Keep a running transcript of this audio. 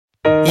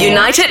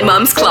United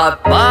Mums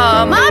Club.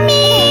 Mom.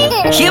 Mommy!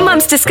 Here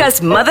mums discuss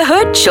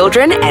motherhood,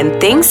 children and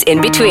things in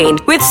between.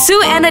 With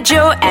Sue Anna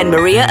Joe and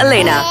Maria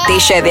Elena. They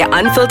share their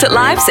unfiltered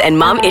lives and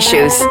mom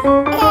issues.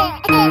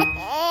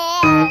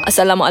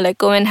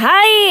 Assalamualaikum and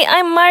hi,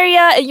 I'm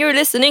Maria and you're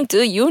listening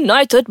to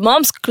United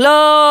Mums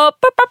Club.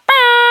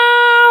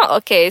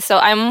 Okay, so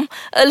I'm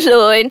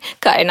alone.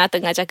 Kak Aina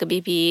tengah jaga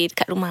baby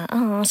dekat rumah.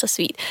 Oh, so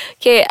sweet.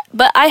 Okay,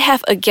 but I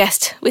have a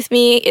guest with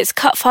me. It's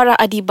Kak Farrah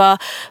Adeeba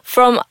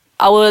from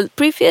our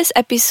previous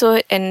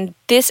episode, and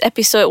this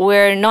episode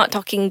we're not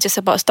talking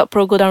just about Stop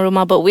Pro Go Dalam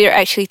Rumah, but we're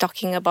actually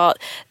talking about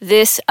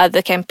this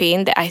other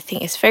campaign that I think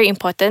is very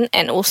important,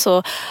 and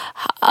also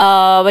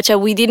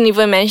macam we didn't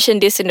even mention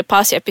this in the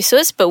past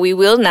episodes, but we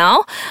will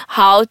now,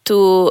 how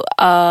to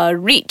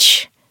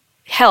reach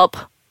help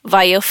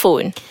via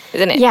phone,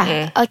 isn't it?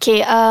 Yeah.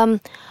 Okay.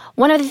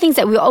 One of the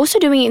things that we're also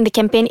doing in the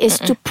campaign is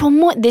to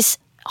promote this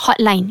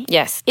hotline.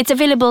 Yes. It's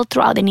available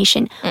throughout the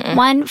nation.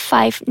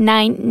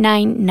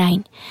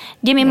 15999.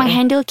 Dia memang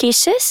handle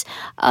cases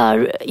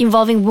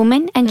involving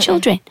women and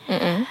children.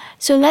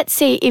 So let's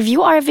say if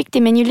you are a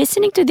victim and you're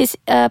listening to this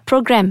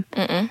program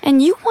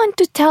and you want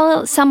to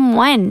tell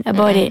someone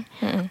about it,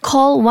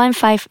 call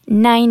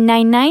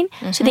 15999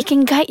 so they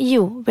can guide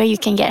you where you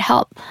can get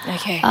help.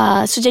 Okay.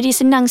 So jadi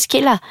senang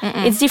sikit lah.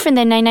 It's different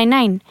than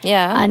 999.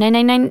 Yeah.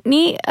 999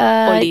 ni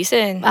Police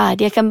kan.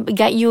 dia akan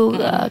guide you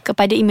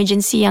kepada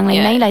emergency yang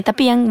lain-lain lah.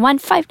 Tapi yang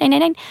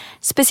 15999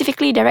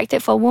 specifically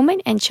directed for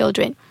women and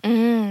children.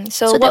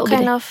 So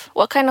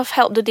what kind of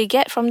help do they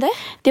get from there?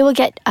 They will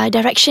get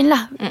direction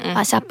lah.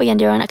 Siapa yang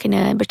diorang nak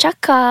kena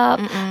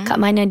bercakap, kat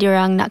mana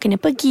diorang nak kena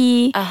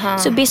pergi.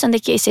 So based on the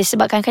cases,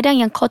 sebab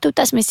kadang-kadang yang kau tu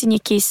tak semestinya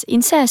case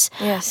incest.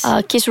 Yes.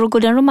 Case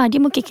rogol dalam rumah,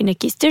 dia mungkin kena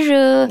case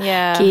dera,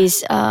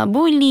 case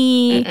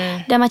bully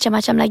dan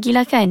macam-macam lagi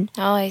lah kan.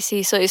 Oh, I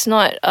see. So it's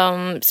not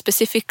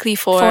specifically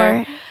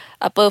for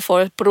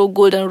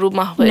perogol dalam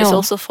rumah, but it's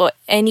also for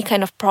any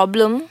kind of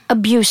problem.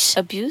 Abuse.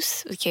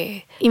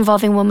 Okay.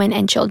 Involving women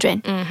and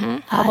children.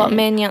 How about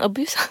men yang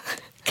abuse?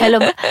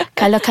 Kalau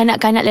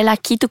kanak-kanak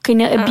lelaki tu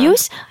kena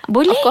abuse,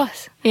 boleh. Of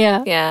course.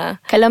 Yeah.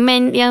 Kalau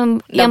men yang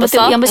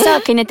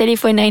besar kena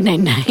telefon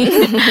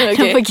 999.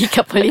 Okay. Pergi ke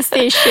police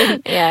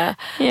station. Yeah.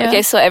 Okay,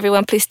 so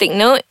everyone please take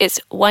note.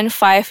 It's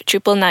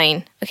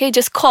 15999. Okay,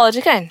 just call je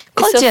kan?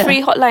 Call It's je. a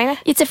free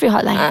hotline. It's a free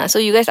hotline. So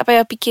you guys tak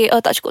payah fikir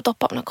tak cukup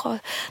top up nak call.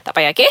 Tak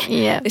payah, okay?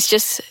 Yeah. It's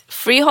just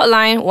free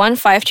hotline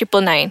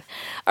 15999.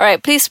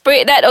 Alright, please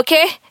spread that,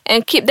 okay?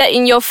 And keep that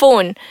in your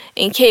phone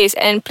in case.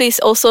 And please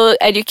also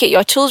educate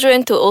your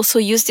children to also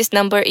use this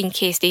number in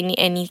case they need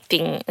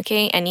anything,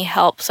 okay? Any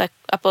help,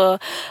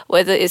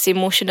 whether it's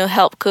emotional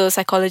help ke,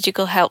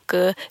 psychological help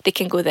ke, they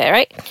can go there,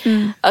 right?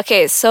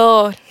 Okay,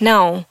 so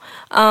now,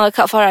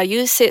 Kak Farrah,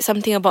 you said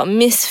something about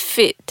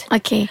misfit.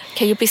 Okay.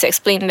 Can you please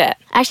explain that?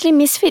 Actually,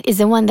 Misfit is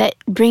the one that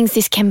brings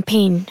this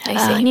campaign. I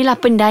see. Inilah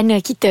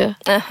pendana kita.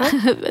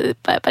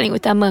 Paling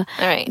utama.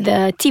 Alright.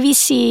 The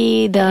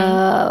TVC,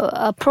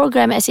 the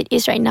program as it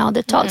is right now,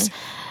 the talks,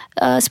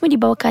 semua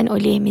dibawakan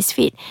oleh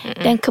Misfit.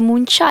 Dan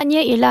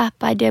kemuncaknya ialah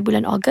pada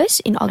bulan Ogos,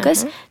 in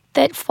August,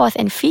 3rd, 4th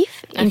and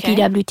 5th in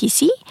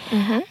PWTC,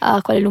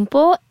 Kuala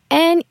Lumpur,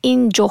 and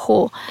in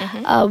Johor,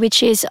 which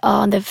is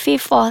on the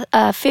 5th,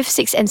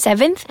 6th and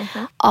 7th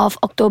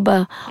of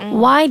October.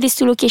 Why these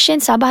two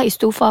locations? Sabah is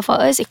too far for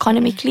us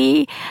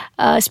economically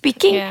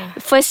speaking.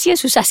 First year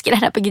susah sikit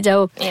lah nak pergi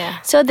jauh.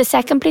 So the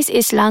second place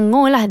is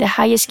Langor lah, the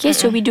highest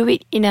case. So we do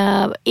it in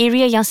a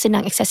area yang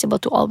senang accessible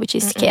to all, which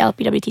is KL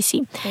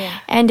PWTC.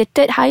 And the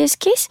third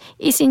highest case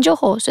is in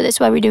Johor. So that's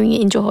why we're doing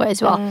it in Johor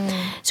as well.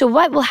 So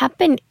what will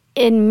happen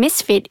in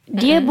Misfit,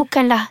 dia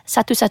bukanlah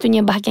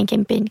satu-satunya bahagian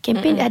kempen.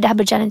 Kempen dah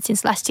berjalan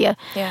since last year.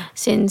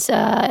 Since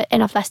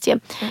end of last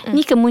year.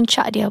 Ni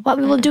kemuncak dia. What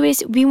we will do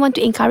is we want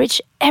to encourage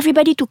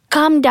everybody to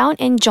come down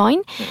and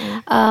join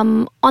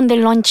on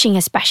the launching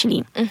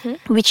especially,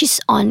 which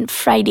is on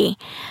Friday,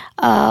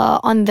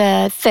 on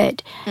the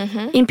 3rd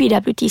in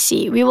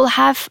PWTC. We will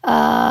have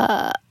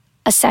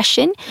a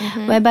session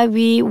whereby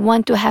we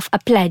want to have a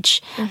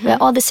pledge where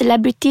all the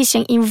celebrities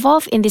yang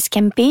involved in this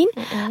campaign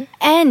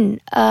and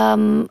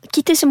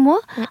kita semua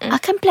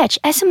akan pledge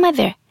as a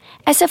mother,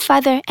 as a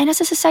father and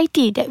as a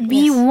society that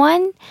we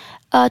want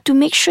to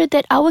make sure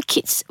that our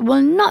kids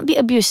will not be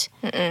abused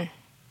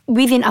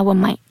within our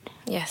mind.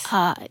 Yes.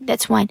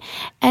 That's one.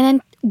 And then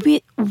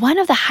one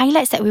of the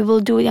highlights that we will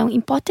do yang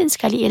important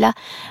sekali ialah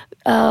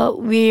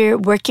we're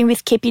working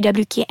with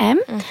KPWKM,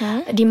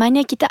 di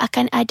mana kita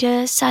akan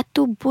ada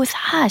satu booth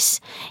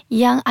khas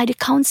yang ada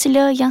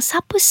kaunselor yang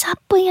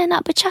siapa-siapa yang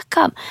nak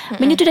bercakap.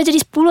 Benda tu dah jadi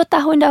 10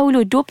 tahun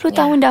dahulu, 20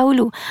 tahun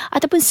dahulu,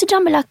 ataupun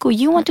sedang berlaku.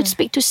 You want to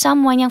speak to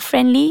someone yang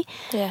friendly,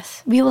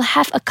 we will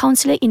have a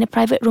counselor in a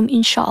private room,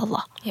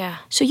 insyaAllah.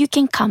 So you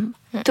can come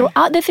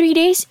throughout the 3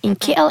 days in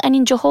KL and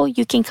in Johor.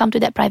 You can come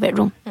to that private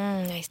room.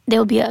 Nice.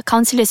 There will be a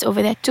counsellors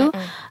over there to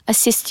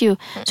assist you.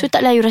 So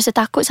taklah you rasa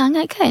takut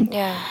sangat kan.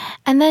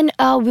 And then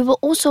we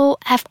will also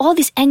have all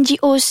these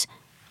NGOs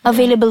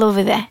available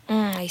over there.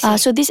 I see.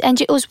 So these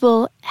NGOs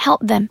will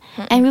help them,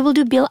 and we will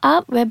do build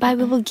up whereby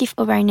we will give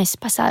awareness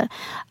pasal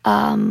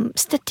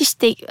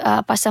statistik,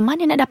 pasal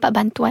mana nak dapat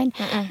bantuan.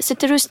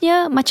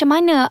 Seterusnya macam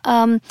mana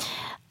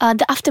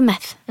the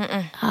aftermath.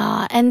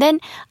 And then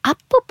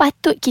apa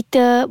patut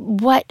kita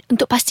buat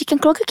untuk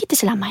pastikan keluarga kita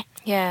selamat.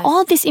 Yes.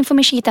 All this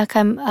information kita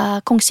akan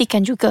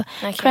kongsikan juga.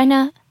 Okay.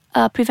 Kerana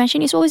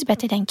prevention is always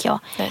better than cure.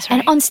 That's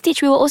And right. on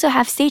stage, we will also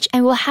have stage,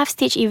 and we'll have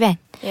stage event.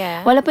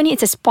 Yeah. Walaupun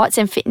it's a sports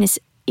and fitness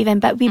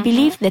event, but we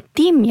believe the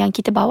theme yang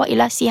kita bawa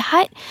ialah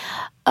sihat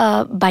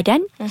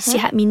badan,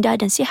 sihat minda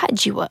dan sihat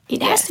jiwa.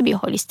 It has to be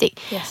holistic.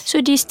 Yes. So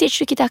di stage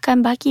tu kita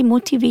akan bagi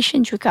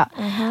motivation juga.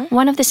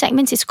 One of the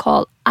segments is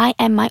called I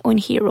Am My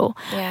Own Hero.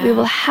 Yeah. We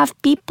will have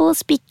people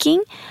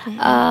speaking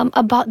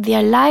about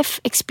their life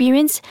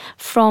experience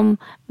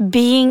from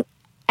being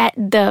at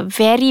the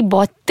very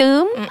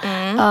bottom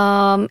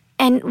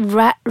and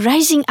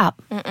rising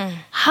up.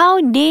 How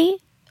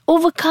they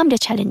overcome the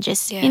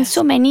challenges in Yes.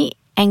 so many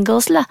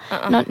angles lah,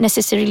 not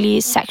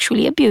necessarily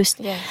sexually abused.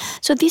 Yes.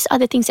 So these are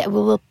the things that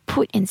we will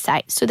put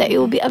inside so that it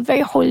will be a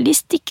very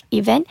holistic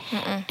event.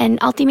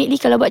 And ultimately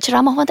kalau buat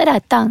ceramah orang tak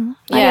datang.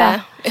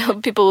 Yeah.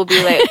 People will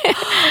be like,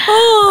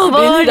 oh,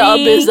 bila dah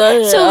habis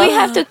dah. So we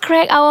have to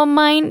crack our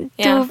mind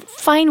Yeah. to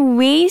find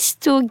ways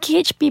to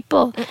gauge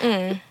people.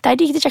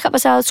 Tadi kita cakap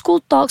pasal school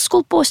talk,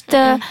 school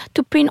poster,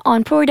 to print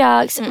on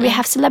products. We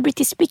have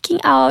celebrities speaking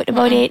out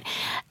about it.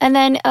 And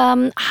then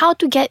how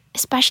to get,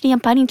 especially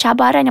yang paling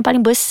cabaran, yang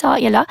paling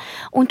besar ialah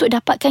untuk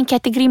dapatkan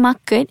kategori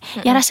market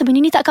yang rasa benda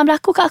ni tak akan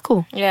berlaku kat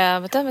aku. Yeah,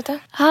 betul.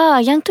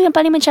 Yang tu yang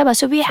paling mencabar.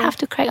 So we have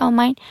to crack our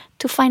mind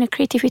to find a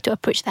creative way to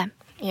approach them.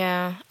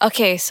 Yeah.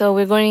 Okay, so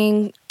we're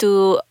going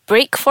to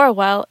break for a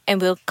while and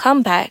we'll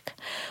come back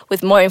with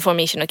more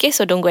information, okay?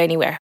 So don't go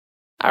anywhere.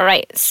 All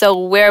right, so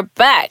we're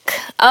back.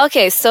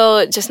 Okay,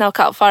 so just now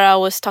Kak Farrah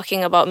was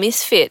talking about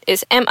Misfit.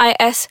 It's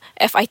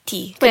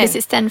MISFIT. What does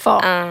it stand for?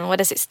 What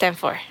does it stand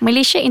for?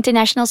 Malaysia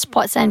International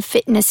Sports and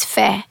Fitness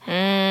Fair.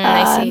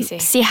 I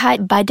see.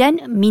 Sihat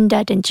badan,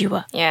 minda dan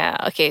jiwa. Yeah,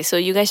 okay. So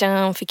you guys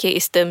jangan fikir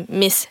it's the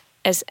Miss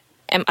as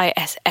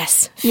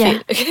MISS.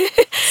 Yeah.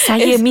 Fit.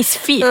 Saya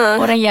misfit,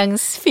 orang yang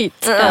fit.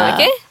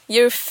 Okay,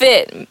 you're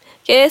fit.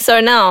 Okay, so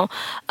now,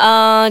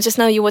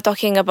 just now you were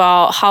talking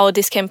about how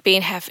this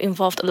campaign have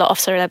involved a lot of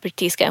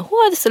celebrities. Who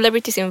are the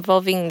celebrities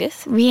involving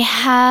this? We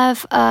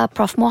have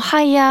Prof.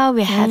 Mohaya,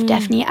 we have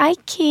Daphne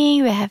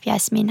Aiking, we have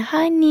Yasmin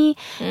Hani,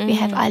 we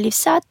have Alif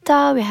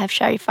Sata, we have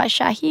Sharifah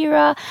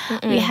Shahira,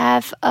 we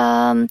have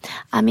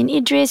Amin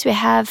Idris, we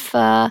have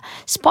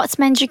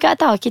sportsman juga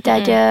tau.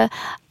 Kita ada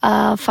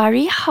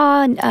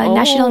Farrah,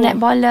 national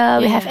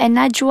netballer. We have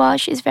Najwa,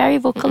 she's very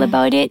vocal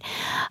about it.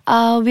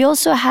 We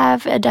also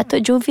have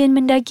Datuk Jovian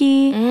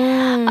Mendagi.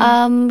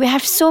 We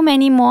have so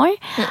many more.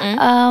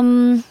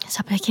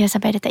 Siapa lagi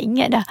sampai dah tak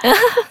ingat dah.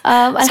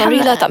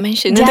 Sorry lah tak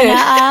mention. Jana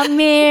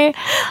Amir.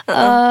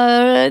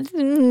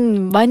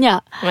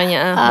 Banyak.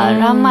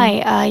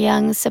 Ramai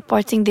yang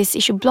supporting this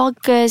issue.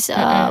 Bloggers.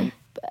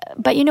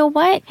 But you know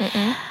what?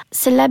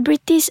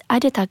 Celebrities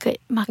ada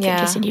target market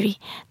dia sendiri.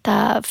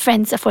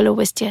 Friends,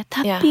 followers dia.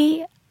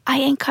 Tapi I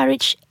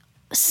encourage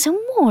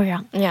semua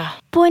orang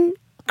pun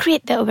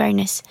create the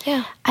awareness.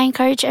 I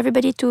encourage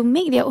everybody to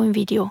make their own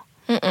video.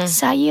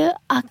 Saya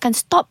akan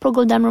stop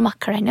rogol dalam rumah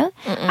kerana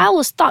I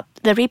will stop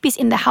the rapist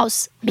in the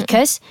house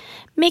because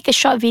make a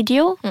short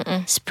video,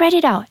 spread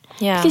it out.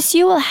 Because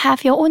you will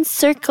have your own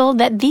circle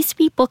that these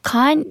people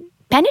can't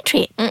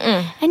penetrate.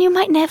 And you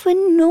might never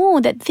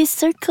know that this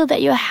circle that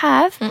you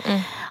have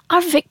are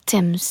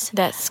victims.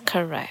 That's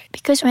correct.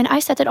 Because when I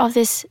started off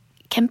this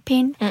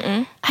campaign,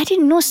 I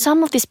didn't know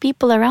some of these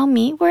people around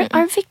me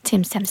are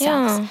victims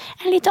themselves.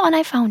 And later on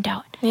I found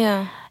out.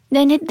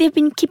 Then they've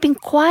been keeping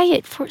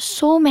quiet for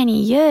so many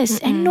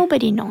years and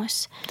nobody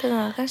knows.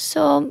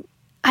 So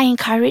I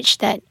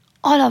encourage that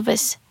all of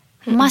us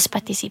must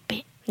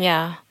participate.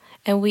 Yeah.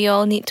 And we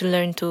all need to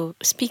learn to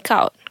speak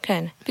out,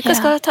 kan? Because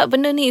kalau tak,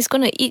 benda ni is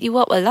gonna eat you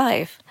up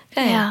alive,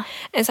 kan?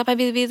 And sampai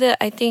bila-bila,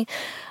 I think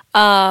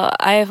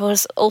I have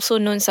also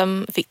known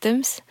some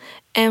victims,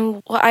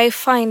 and what I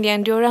find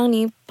yang diorang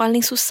ni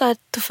paling susah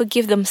to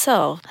forgive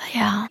themselves.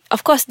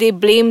 Of course, they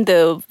blame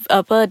the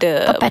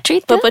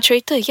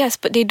perpetrator. Yes,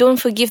 but they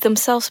don't forgive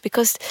themselves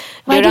because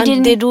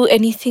they do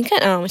anything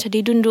kan? Macam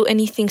they don't do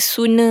anything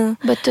sooner.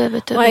 Betul.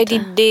 Why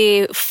did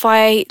they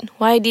fight?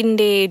 Why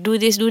didn't they do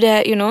this, do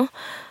that? You know.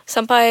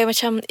 Sampai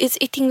macam it's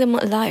eating them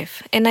alive.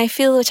 And I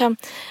feel macam,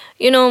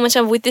 you know,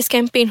 macam with this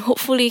campaign,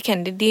 hopefully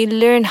can they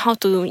learn how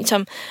to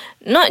macam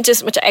not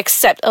just macam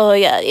accept, oh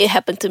yeah, it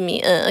happened to me.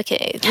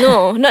 Okay.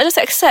 No, not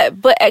just accept,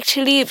 but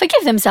actually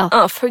forgive themselves.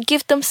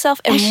 Forgive themselves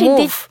and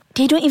actually, move.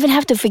 They don't even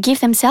have to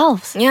forgive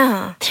themselves.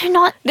 Yeah. They're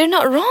not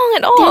wrong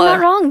at all. They're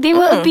not wrong. They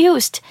were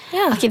abused.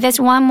 Yeah. Okay,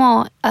 there's one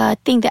more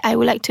thing that I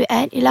would like to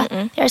add.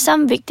 There are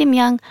some victim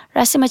yang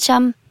rasa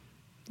macam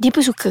dia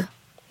pun suka.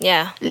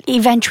 Yeah.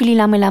 Eventually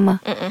lama-lama.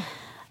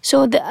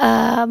 So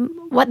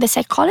what the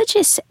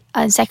psychologists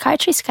and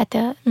psychiatrists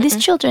kata, these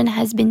children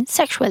has been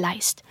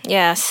sexualized.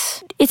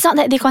 Yes. It's not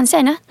that they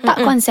consent,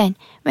 tak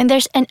consent. When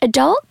there's an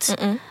adult,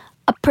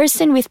 a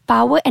person with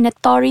power and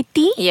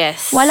authority,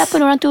 Yes. walaupun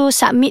orang tu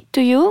submit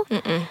to you,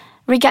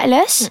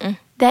 regardless,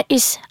 that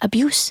is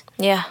abuse.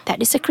 Yeah.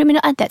 That is a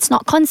criminal act. That's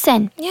not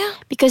consent. Yeah.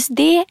 Because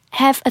they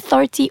have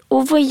authority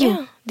over you.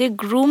 Yeah. They're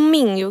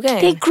grooming you kan.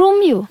 They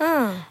groom you.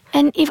 Ha.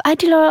 And if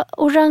adalah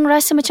orang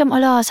rasa macam,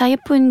 alah, saya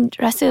pun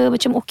rasa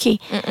macam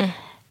okay.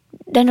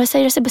 Dan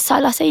saya rasa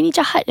bersalah, saya ni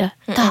jahat dah.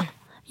 Tak.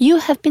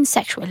 You have been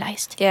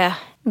sexualized.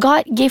 Yeah.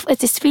 God gave us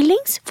these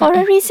feelings for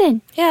a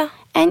reason. Yeah.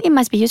 And it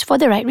must be used for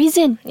the right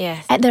reason.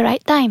 Yes. At the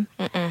right time.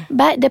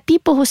 But the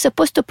people who's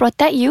supposed to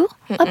protect you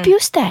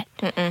abuse that.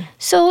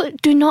 So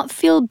do not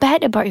feel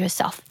bad about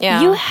yourself.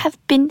 Yeah. You have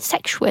been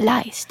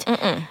sexualized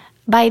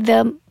by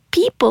the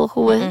people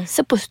who were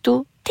supposed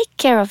to take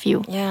care of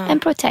you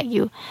and protect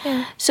you.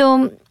 Yeah.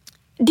 So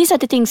these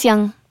are the things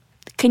yang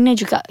kena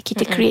juga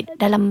kita create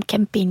dalam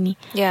kempen ni.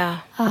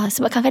 Yeah.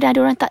 Sebab kadang-kadang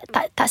ada orang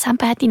tak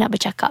sampai hati nak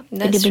bercakap.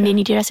 Benda-benda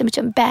ni dia rasa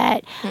macam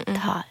bad.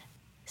 Tak.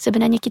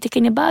 Sebenarnya kita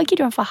kena bagi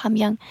diorang faham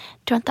yang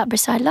diorang tak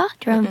bersalah,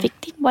 diorang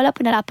victim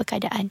walaupun dalam apa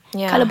keadaan.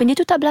 Yeah. Kalau benda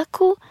tu tak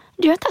berlaku,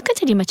 diorang takkan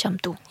jadi macam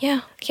tu.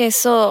 Yeah. Okay,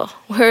 so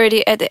we're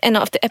already at the end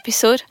of the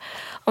episode.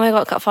 Oh my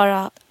God, Kak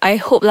Farrah, I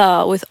hope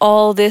lah with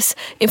all this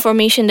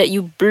information that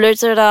you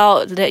blurted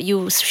out, that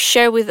you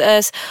share with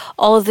us,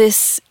 all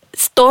this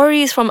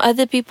stories from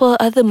other people,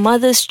 other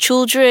mothers,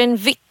 children,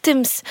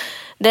 victims,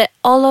 that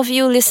all of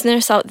you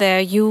listeners out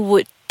there, you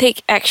would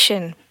take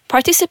action.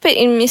 Participate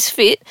in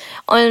Misfit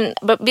on,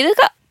 bila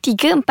Kak? 3,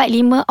 4,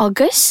 5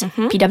 Ogos,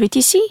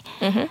 PWTC.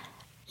 5,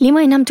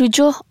 6,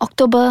 7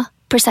 Oktober,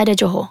 Persada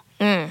Johor.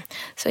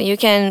 So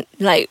you can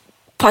like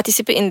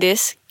participate in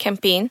this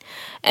campaign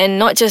and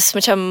not just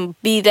macam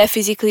be there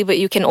physically, but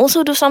you can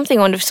also do something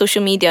on the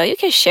social media. You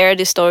can share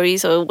the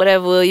stories or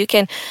whatever. You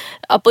can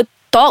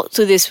talk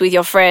to this with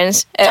your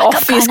friends at Cakap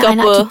office ke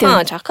anak-anak apa. kita.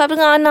 Cakap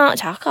dengan anak,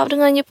 cakap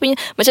dengan dia punya,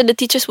 macam the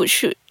teachers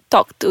should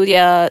talk to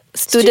their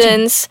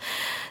students.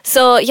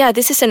 So yeah,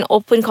 this is an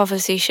open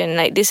conversation.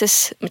 Like this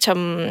is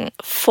macam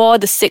for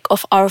the sake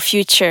of our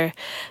future,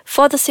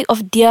 for the sake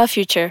of their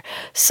future.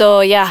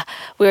 So yeah,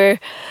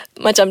 we're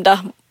macam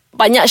dah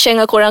banyak share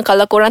dengan korang.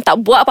 Kalau korang tak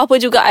buat apa-apa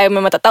juga, I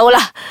memang tak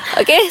tahulah.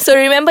 Okay, so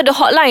remember the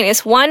hotline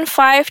is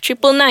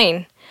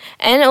 15999.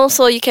 And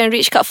also you can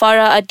reach Kak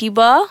Farrah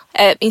Adeeba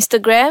at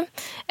Instagram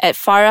at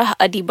Farrah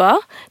Adeeba.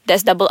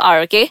 That's double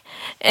R, okay?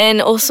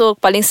 And also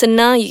paling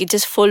senang, you can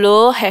just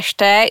follow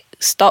hashtag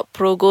Stop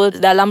Progo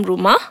Dalam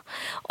Rumah.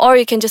 Or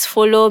you can just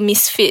follow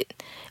Misfit.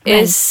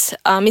 Is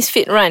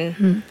Misfit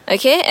Run.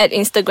 Okay? At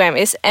Instagram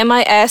is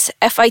MISFITRUN.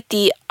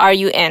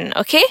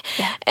 Okay?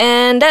 Yeah.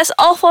 And that's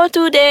all for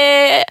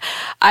today.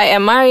 I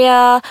am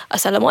Maria.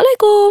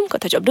 Assalamualaikum.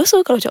 Kata jawab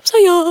dosa, kalau jawab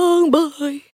sayang. Bye.